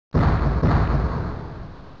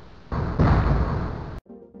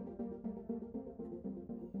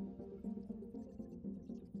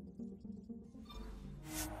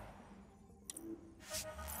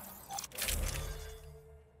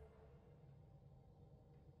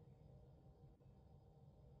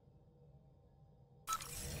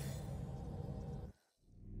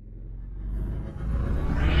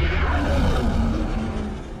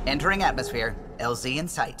Entering atmosphere. LZ in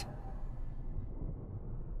sight.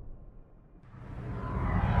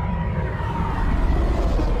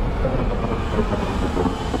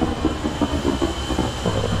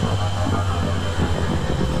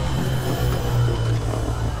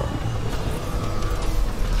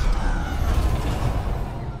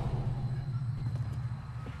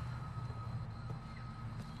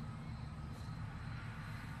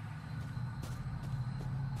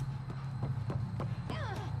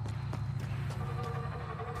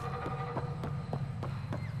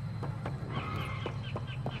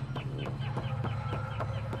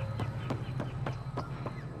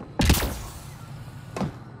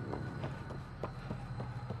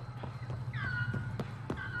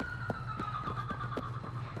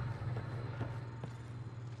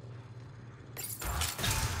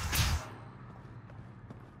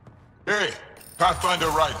 Hey, Pathfinder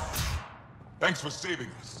Ryder. Thanks for saving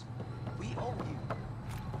us. We owe you.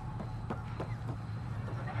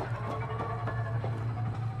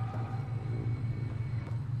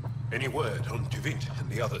 Any word on Devint and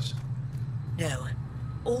the others? No.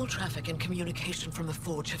 All traffic and communication from the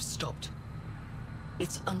Forge have stopped.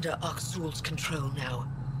 It's under Arksul's control now.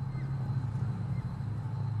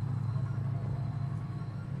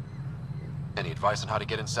 Any advice on how to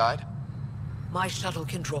get inside? My shuttle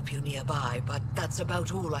can drop you nearby, but that's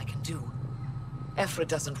about all I can do. Ephra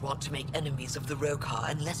doesn't want to make enemies of the Rokar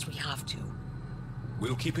unless we have to.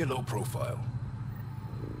 We'll keep a low profile.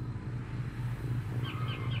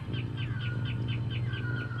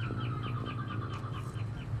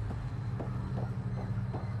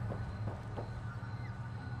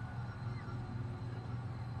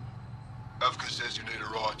 Avka says you need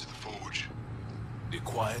a ride to the Forge. The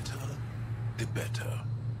quieter, the better.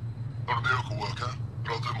 Not a miracle worker,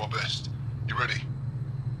 but I'll do my best. You ready?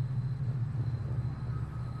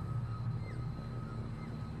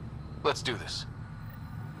 Let's do this.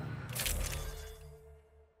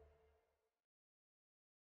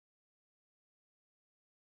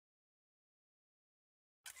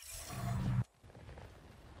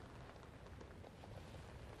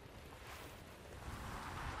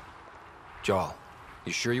 Jarl,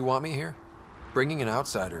 you sure you want me here? Bringing an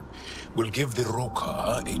outsider Will give the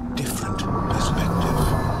Rokar a different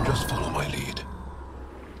perspective. Just follow my lead.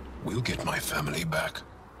 We'll get my family back.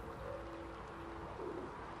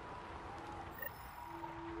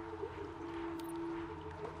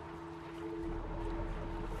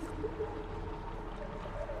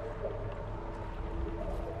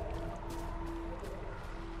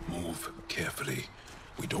 Move carefully.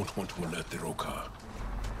 We don't want to alert the Rokar.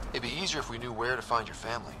 It'd be easier if we knew where to find your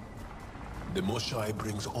family. The Moshai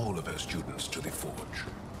brings all of her students to the Forge.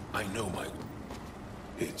 I know my...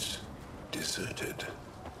 It's deserted.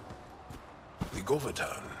 The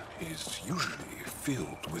Govatan is usually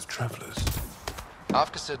filled with travelers.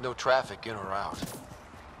 Avka said no traffic in or out.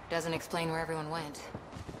 Doesn't explain where everyone went.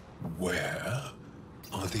 Where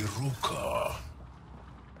are the Rokar?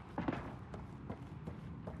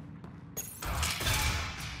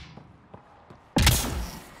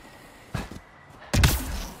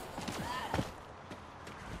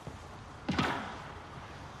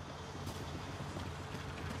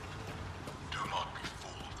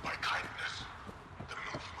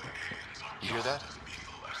 You hear that?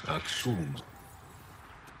 Aksun.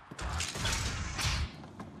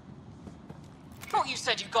 Thought you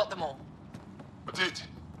said you got them all. I did.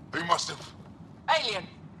 Who must have? Alien,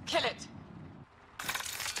 kill it.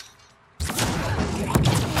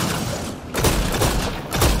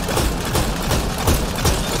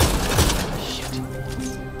 Shit.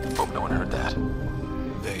 Hope no one heard that.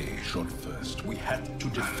 They shot first. We had to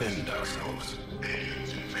defend ourselves.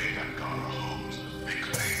 Aliens invade Angara homes. They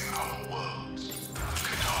claim our worlds.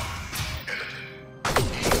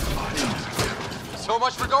 So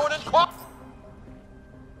much for going in quiet.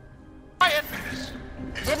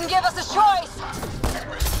 Didn't give us a choice.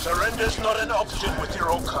 Surrender's not an option with your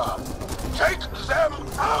Rokar. Take them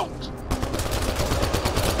out!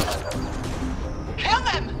 Kill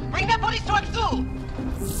them! Bring their bodies to Aksul!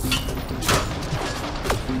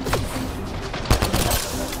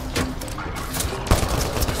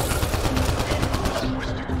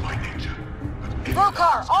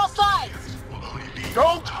 Rokar, all sides!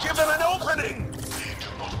 Don't give them an opening!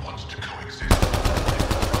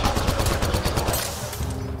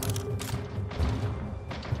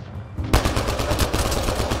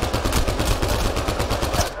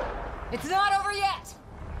 It's not over yet!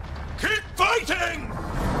 Keep fighting!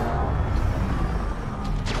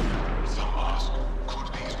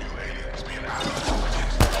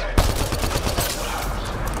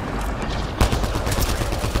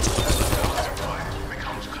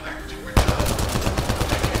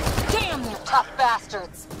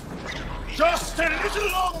 bastards! Just a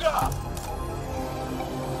little longer!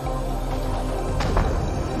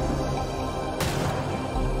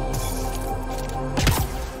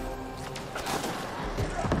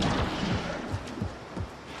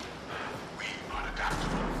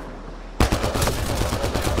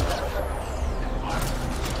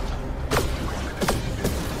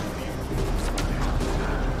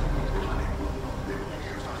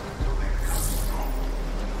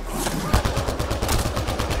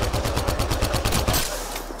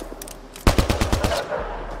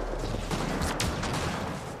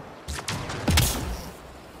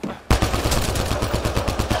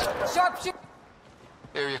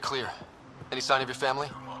 Area clear. Any sign of your family?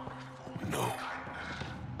 No.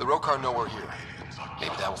 The Rokar know we're here.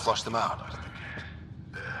 Maybe that will flush them out.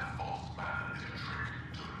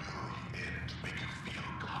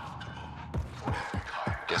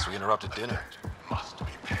 Guess we interrupted dinner. Must be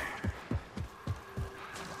paid.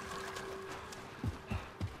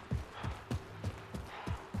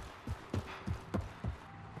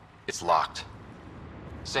 It's locked.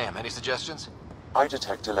 Sam, any suggestions? I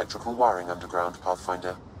detect electrical wiring underground,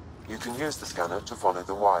 Pathfinder. You can use the scanner to follow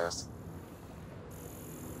the wires.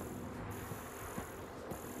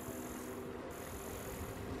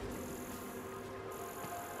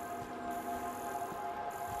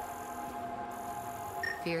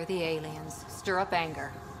 Fear the aliens, stir up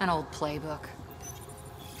anger. An old playbook.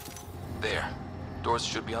 There. Doors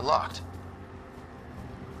should be unlocked.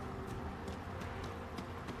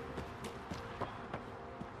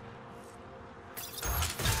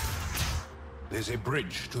 There's a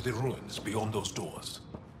bridge to the ruins beyond those doors.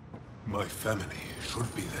 My family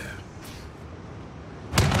should be there.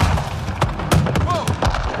 Whoa!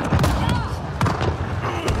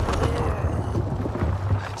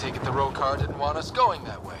 I take it the Rokar didn't want us going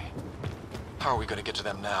that way. How are we gonna get to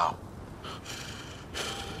them now?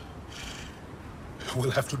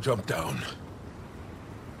 We'll have to jump down.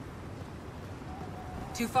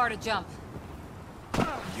 Too far to jump.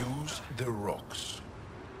 Use the rocks.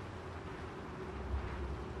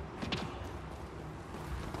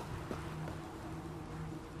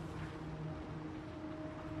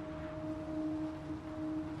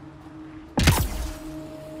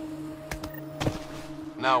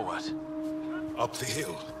 Now what? Up the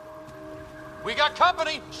hill. We got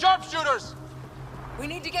company! Sharpshooters! We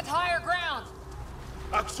need to get to higher ground!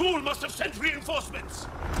 Aksul must have sent reinforcements!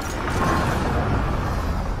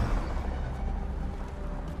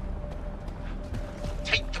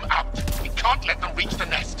 Take them out. We can't let them reach the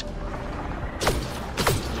nest.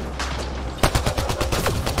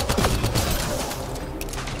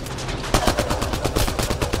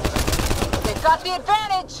 They've got the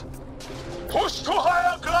advantage! Push to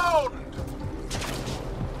higher ground!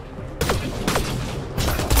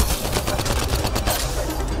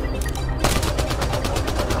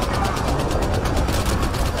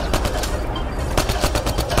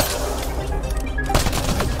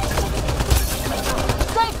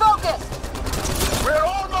 Stay focused! We're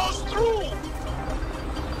almost through!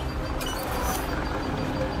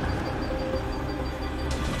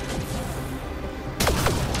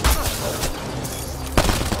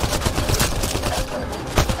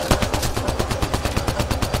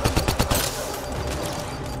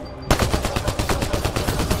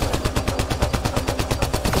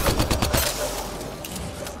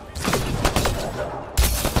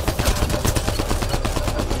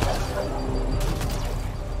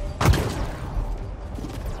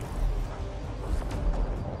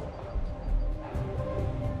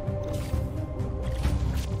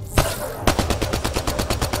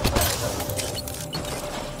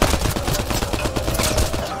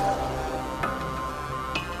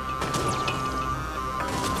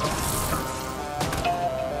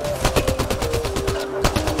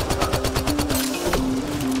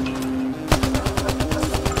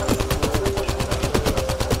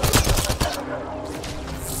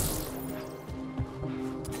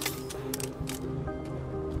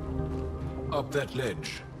 Up that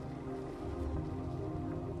ledge.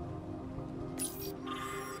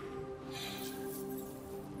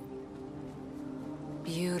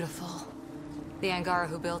 Beautiful. The Angara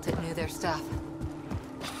who built it knew their stuff.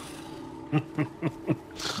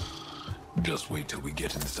 Just wait till we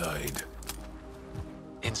get inside.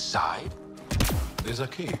 Inside? There's a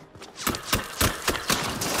key.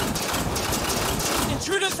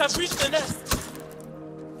 Intruders have reached the nest!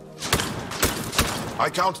 I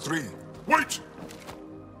count 3. Wait!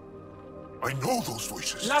 I know those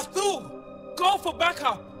voices. Lathul! Go for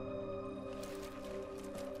backup!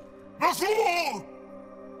 Lathul!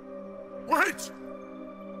 Wait!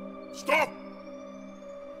 Stop!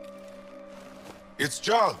 It's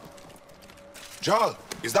Jarl. Jarl,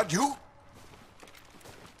 is that you?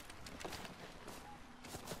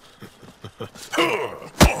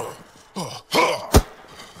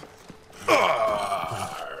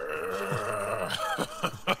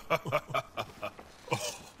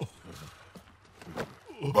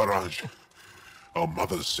 Barrage, our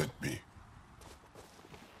mothers sent me.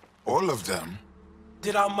 All of them?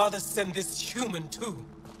 Did our mother send this human too?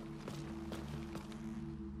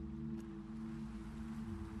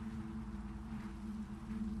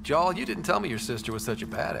 Jarl, you didn't tell me your sister was such a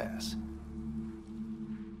badass.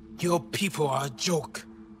 Your people are a joke.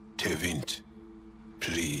 Tevint,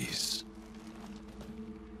 please.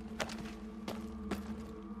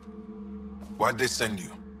 Why'd they send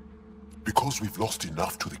you? Because we've lost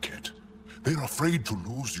enough to the kid. They're afraid to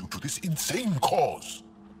lose you to this insane cause.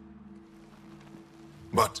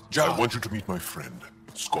 But, Jarl... I want you to meet my friend,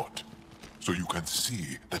 Scott, so you can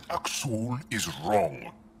see that Axul is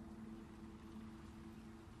wrong.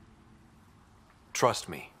 Trust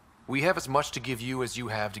me, we have as much to give you as you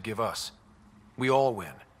have to give us. We all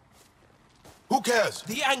win. Who cares?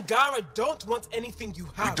 The Angara don't want anything you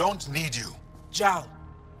have. We don't need you. Jarl,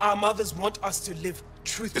 our mothers want us to live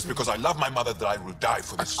truthfully. It's because I love my mother that I will die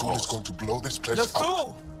for this Axul cause. is going to blow this place Nathul!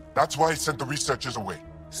 up. That's why he sent the researchers away.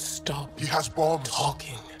 Stop. He has bombs.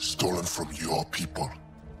 Talking. Stolen from your people.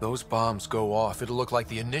 Those bombs go off, it'll look like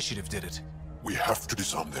the Initiative did it. We have to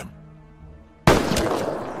disarm them.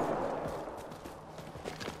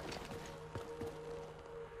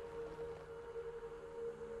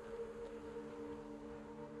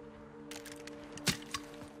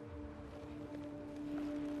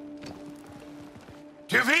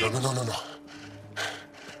 No.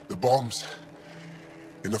 The bombs.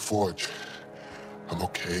 In the forge. I'm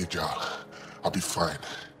okay, Jarl. I'll be fine.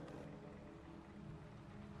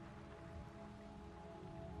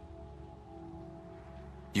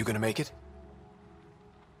 You gonna make it?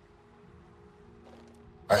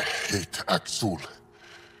 I hate Axul.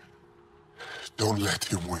 Don't let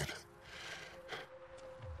him win.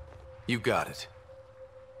 You got it.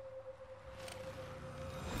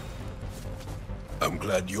 I'm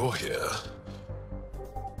glad you're here.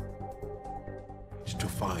 To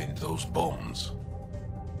find those bombs.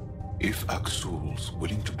 If Axul's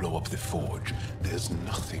willing to blow up the forge, there's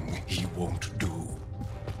nothing he won't do.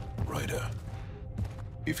 Ryder,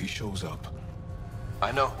 if he shows up...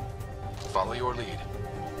 I know. Follow your lead.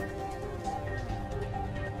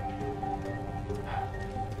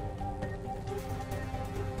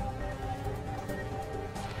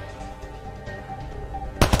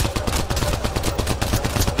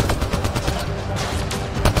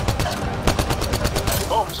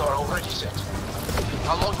 Bombs are already set.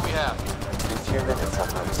 How long do we have? A few minutes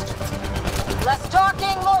at most. Less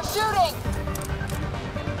talking, more shooting!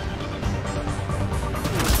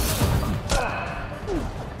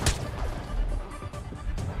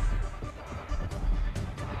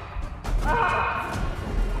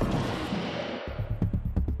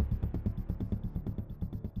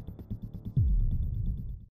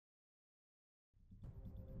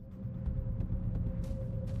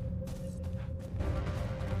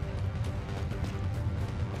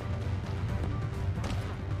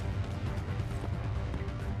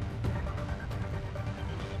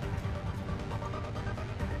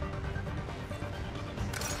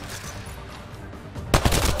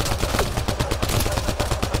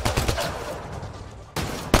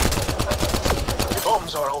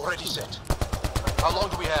 Bombs are already set. How long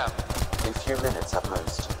do we have? A few minutes at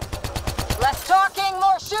most. Less talking,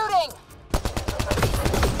 more shooting!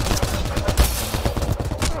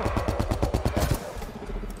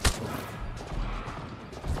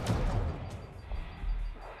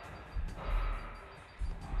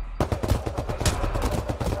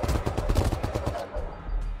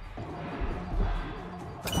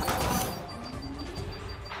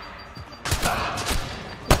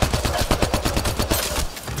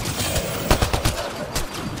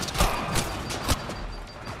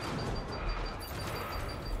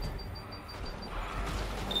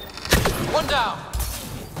 One down.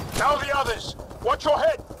 Now the others. Watch your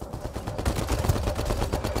head.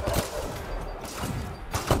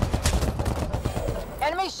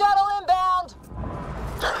 Enemy shuttle